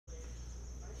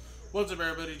What's up,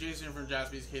 everybody? Jason here from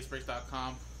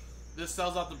jaspyscasebreaks.com. This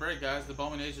sells out the break, guys. The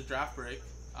BOWMAN Asia draft break.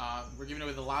 We're giving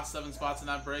away the last 7 spots in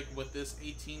that break with this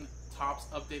 18 Topps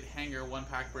Update Hanger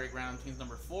 1-pack break, random teams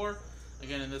number 4.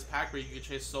 Again, in this pack break, you can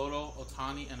chase Soto,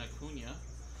 Ohtani, and Acuna.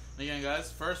 And again,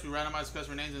 guys, first we randomize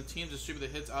customer names and teams, distribute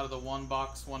the hits out of the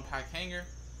 1-box, 1-pack hanger.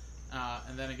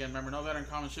 And then again, remember, no veteran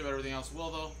common ship, everything else will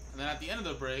though. And then at the end of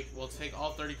the break, we'll take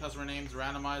all 30 customer names,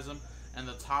 randomize them, and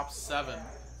the top 7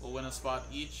 will win a spot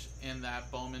each in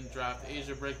that BOWMAN Draft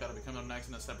Asia break. That'll be coming up next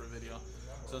in a separate video.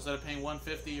 So instead of paying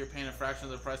 $150, you're paying a fraction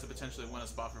of the price to potentially win a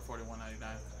spot for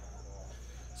 $41.99.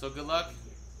 So good luck.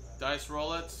 Dice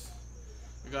roll it.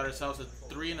 We got ourselves a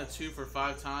 3 and a 2 for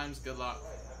 5 times. Good luck.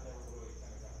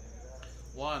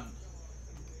 1,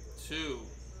 2,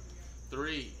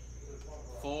 3,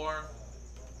 4,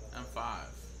 and 5.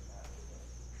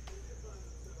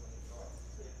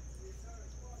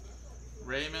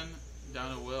 Raymond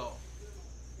down to Will.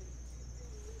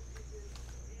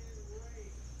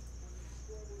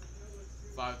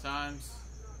 5 times.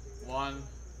 1,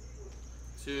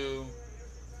 2,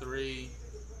 3,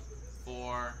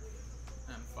 4,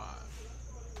 and 5.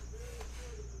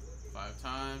 5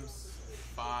 times.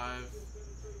 5.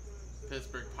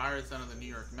 Pittsburgh Pirates down to the New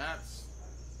York Mets.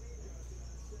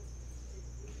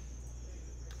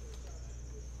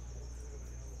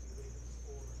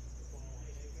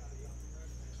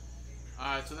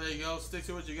 Alright, so there you go. Stick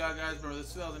to what you got, guys. Remember, this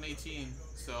is 2018.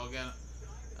 So, again,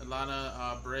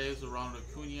 Atlanta Braves with Ronald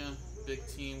Acuna. Big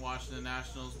team, Washington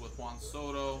Nationals with Juan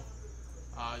Soto.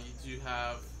 You do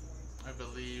have, I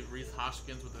believe, Rhys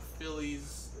Hoskins with the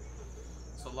Phillies.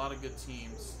 So, a lot of good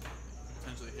teams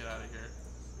potentially hit out of here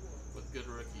with good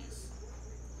rookies.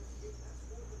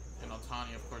 And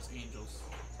Ohtani, of course, Angels.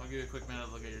 So, I'll give you a quick minute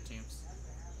to look at your teams.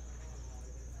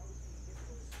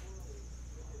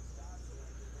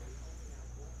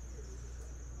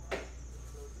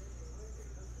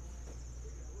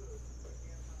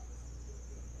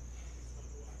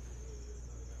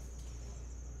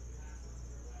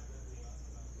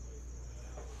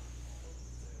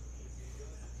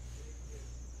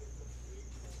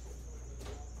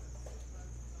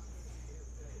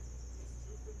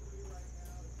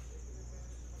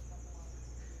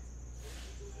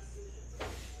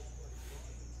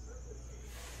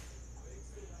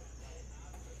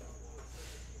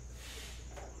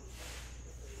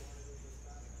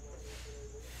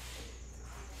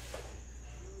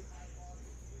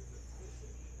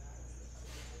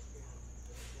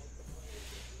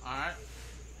 Alright.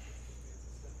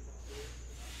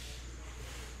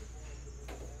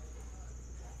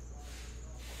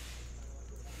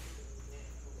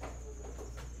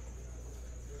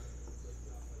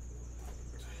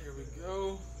 So here we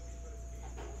go.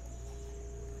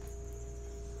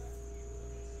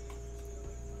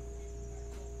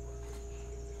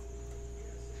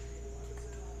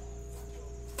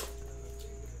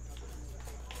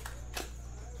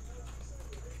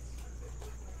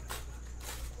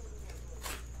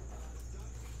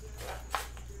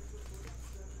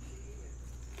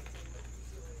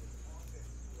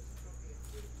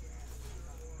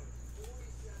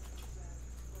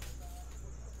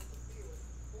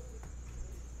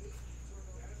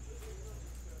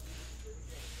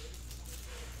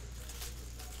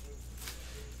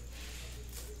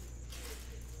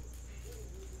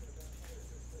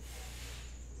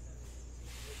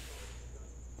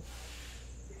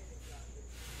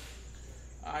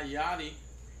 Yachty,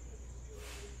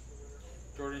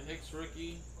 Jordan Hicks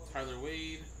rookie, Tyler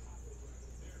Wade,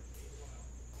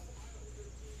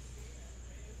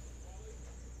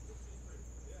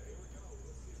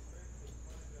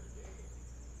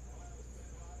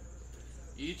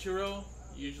 Ichiro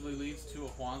usually leads to a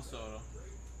Juan Soto.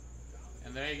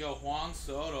 And there you go, Juan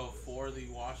Soto for the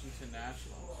Washington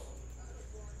Nationals.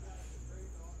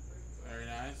 Very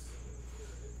nice.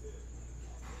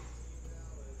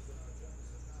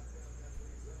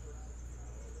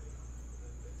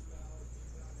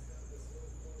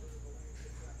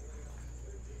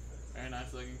 Very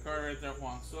nice looking card right there,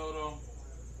 Juan Soto.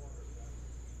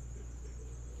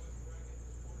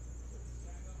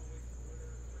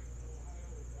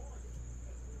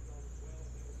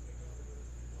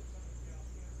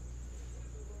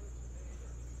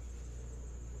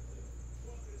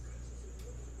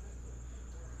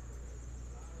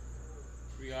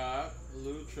 We got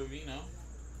Lou Trevino.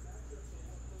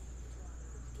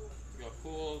 We got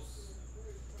Pools,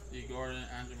 D. Gordon,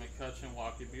 Andrew McCutchen,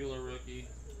 Walker Buehler rookie,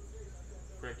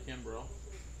 Greg Kimbrough.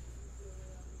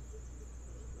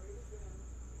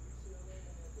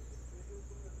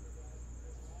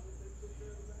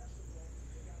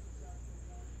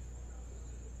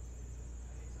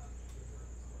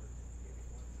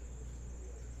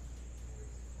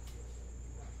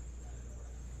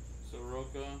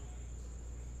 Soroka.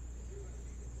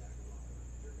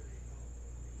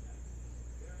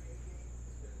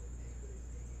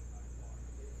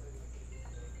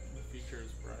 The feature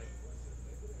is bright.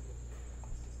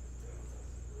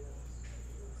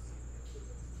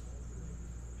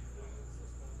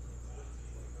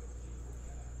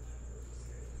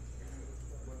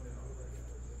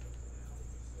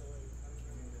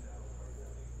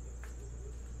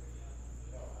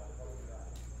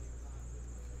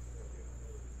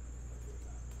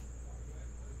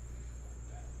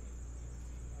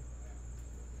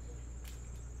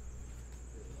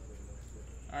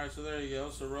 Alright, so there you go.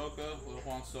 Soroka with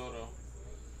Juan Soto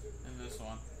in this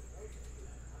one.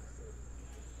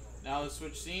 Now let's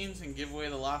switch scenes and give away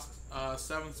the last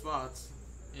 7 spots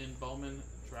in Bowman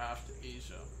Draft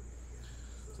Asia.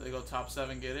 So they go top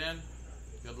 7 get in.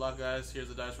 Good luck, guys. Here's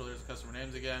the dice roller. Here's the customer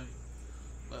names again.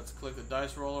 Let's click the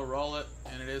dice roller, roll it,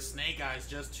 and it is Snake Eyes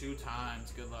just 2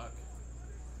 times. Good luck.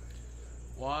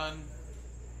 1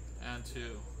 and 2.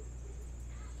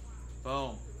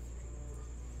 Boom.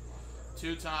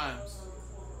 2 times.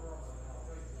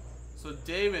 So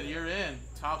David, you're in.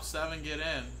 Top 7 get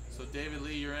in. So David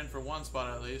Lee, you're in for 1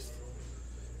 spot at least.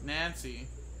 Nancy,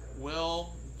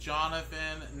 Will,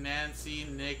 Jonathan, Nancy,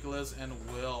 Nicholas, and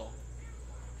Will.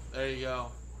 There you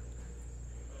go.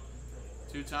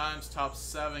 2 times, top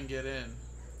 7 get in.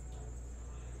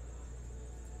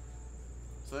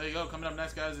 So there you go. Coming up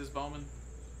next, guys, is Bowman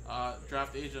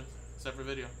Draft Asia. Separate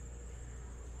video.